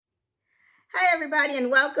Hi, everybody,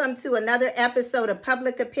 and welcome to another episode of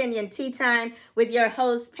Public Opinion Tea Time with your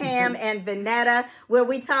hosts, Pam and Vanetta, where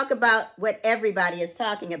we talk about what everybody is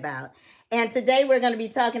talking about. And today we're going to be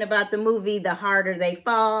talking about the movie The Harder They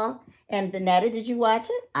Fall. And Vanetta, did you watch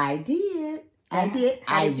it? I did. How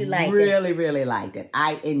did you like it? Really liked it.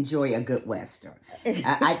 I enjoy a good Western.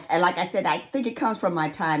 Like I said, I think it comes from my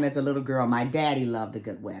time as a little girl. My daddy loved a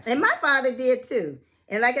good Western. And my father did too.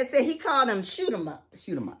 And like I said, he called them shoot 'em up.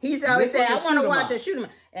 Shoot 'em up. He always said, I want to watch a shoot 'em up.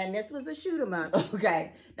 And this was a shoot 'em up.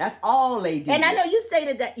 Okay. That's all they did. And I know you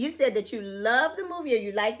stated that you said that you loved the movie or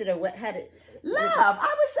you liked it or what? How did love?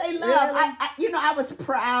 I would say love. Really? I was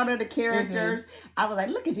proud of the characters. I was like,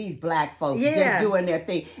 look at these black folks just doing their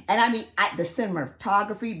thing. And I mean, the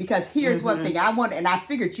cinematography, because here's one thing I wanted, and I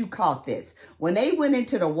figured you caught this. When they went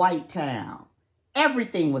into the white town,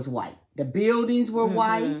 everything was white. The buildings were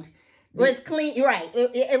white. It was clean, right?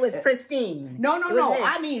 It was pristine. No.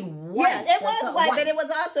 I mean white. Yeah, it was white, but it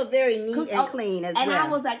was also very neat and clean as well. And I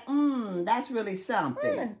was like, that's really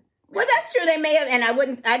something. Yeah. Well, that's true. They may have, and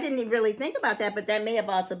I didn't really think about that, but that may have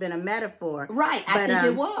also been a metaphor. Right, I think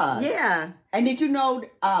it was. Yeah. And did you know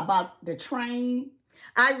about the train?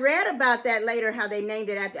 I read about that later, how they named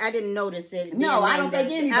it after. I didn't notice it. No, I don't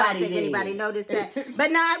think anybody noticed that.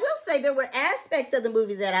 But now I will say there were aspects of the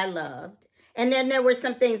movie that I loved. And then there were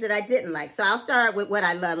some things that I didn't like. So I'll start with what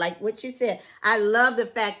I love. Like what you said, I love the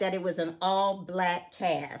fact that it was an all-black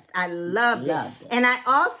cast. I loved it. And I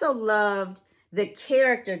also loved the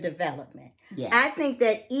character development. Yes. I think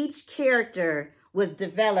that each character was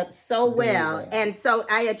developed so well. And so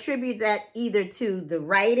I attribute that either to the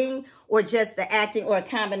writing or just the acting or a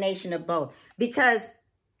combination of both. Because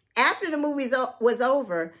after the movie was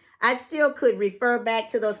over, I still could refer back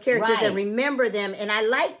to those characters and remember them. And I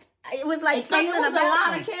liked it was like something about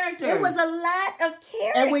a lot of characters. It was a lot of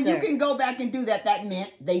characters. And when you can go back and do that, that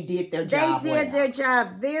meant they did their job their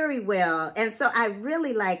job very well. And so I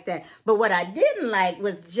really liked that. But what I didn't like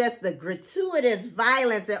was just the gratuitous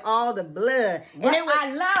violence and all the blood. And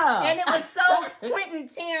it was so Quentin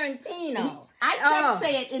Tarantino. I kept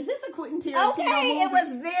saying, is this a Quentin Tarantino movie?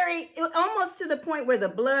 It was almost to the point where the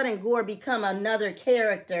blood and gore become another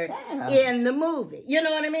character in the movie. You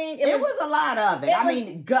know what I mean? It was a lot of it. I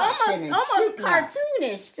mean, gushing almost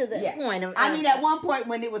cartoonish to the point. At one point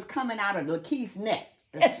when it was coming out of Lakeith's neck.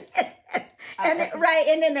 And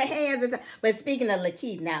then the hands. But speaking of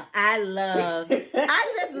Lakeith, now I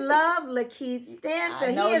just love Lakeith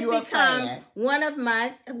Stanfield. He has become one of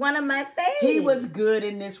my favorites. He was good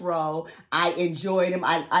in this role. I enjoyed him.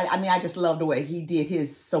 I mean, I just love the way he did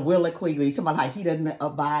his soliloquy. He talking about how he doesn't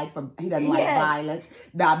like violence.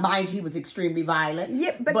 Now, mind you, he was extremely violent.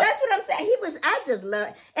 Yeah, but that's what I'm saying. I just love,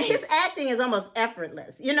 and his acting is almost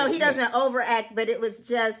effortless. You know, he doesn't overact, but it was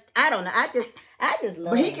just, I don't know. I just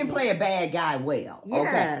love. But he can play a bad guy well.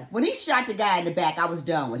 Yes. Okay. When he shot the guy in the back, I was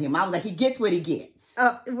done with him. I was like, he gets what he gets.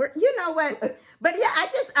 You know what? But yeah,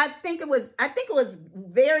 I think it was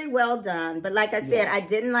very well done. But like I said, I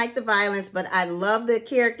didn't like the violence, but I love the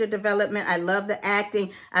character development. I love the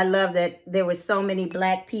acting. I love that there were so many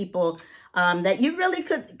black people that you really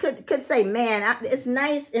could say, man, it's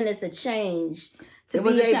nice and it's a change to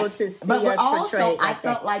be able to see us portrayed. I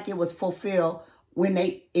felt like it was fulfilled when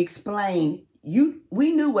they explained.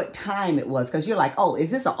 We knew what time it was because you're like, oh,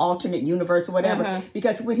 is this an alternate universe or whatever?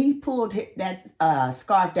 Because when he pulled that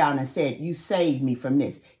scarf down and said, "You saved me from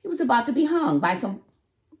this," he was about to be hung by some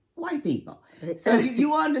white people. So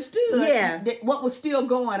you understood what was still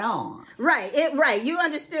going on. Right. You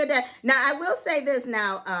understood that. Now, I will say this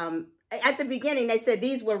now. At the beginning, they said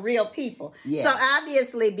these were real people. Yes. So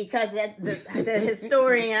obviously, because that's the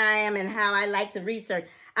historian I am and how I like to research,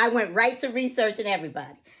 I went right to researching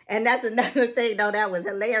everybody. And that's another thing, though, that was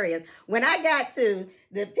hilarious. When I got to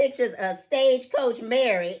the pictures of Stagecoach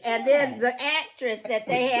Mary and then the actress that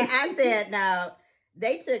they had, I said, now,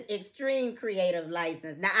 they took extreme creative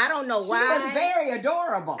license. Now, I don't know why. She was very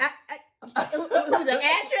adorable. The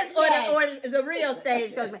actress or the real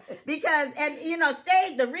Stagecoach Mary? Because, and you know,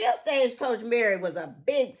 the real Stagecoach Mary was a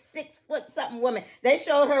big 6-foot-something woman. They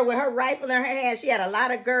showed her with her rifle in her hand. She had a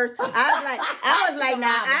lot of girth. I was like,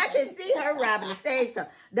 now I could see her robbing the stagecoach.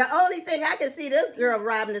 The only thing I could see this girl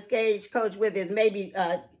robbing the stagecoach with is maybe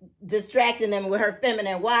distracting them with her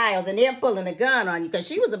feminine wiles and then pulling a gun on you because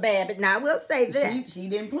she was a bad. But now I will say that she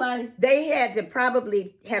didn't play. They had to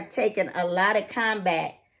probably have taken a lot of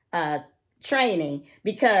combat training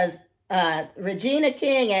because Regina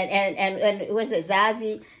King and what's it,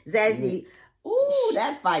 Zazie. Ooh,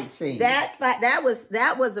 that fight scene. That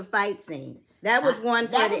was a fight scene. That was one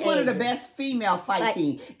for That the was one of the ages. best female fight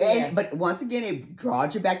scenes. yes. But once again, it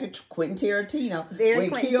draws you back to Quentin Tarantino Very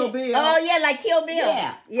with Quentin Kill Bill. Oh, yeah, like Kill Bill.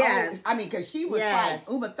 Yeah. Yes. Oh, I mean, because she was Yes. fighting.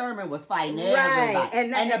 Uma Thurman was fighting Right.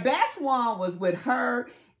 everybody. And the best one was with her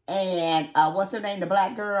and what's her name, the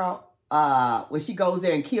black girl, when she goes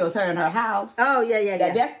there and kills her in her house. Oh,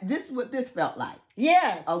 yeah. This is what this felt like.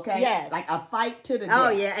 Yes. Okay. Yes. Like a fight to the death. Oh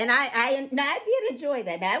yeah, and I did enjoy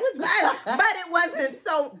that. Now it was violent, but it wasn't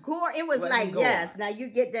so gore. It was like gore. yes. Now you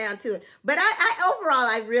get down to it, but I overall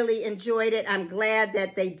I really enjoyed it. I'm glad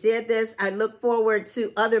that they did this. I look forward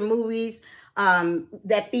to other movies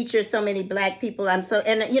that feature so many Black people. And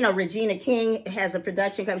Regina King has a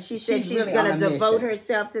production company. She said she's really going on to a devote mission.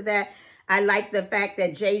 herself to that. I like the fact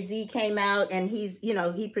that Jay-Z came out and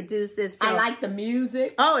he produced this. So. I like the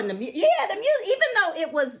music. Oh, and the music, even though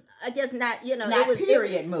it was, I guess not, Not it was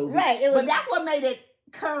period movie. right? It was, but that's what made it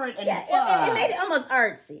current and fun. it made it almost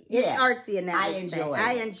artsy. It's Yeah. artsy in that I respect. enjoyed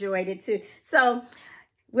I it. enjoyed it too. So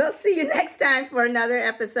we'll see you next time for another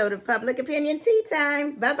episode of Public Opinion Tea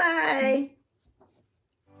Time. Bye bye.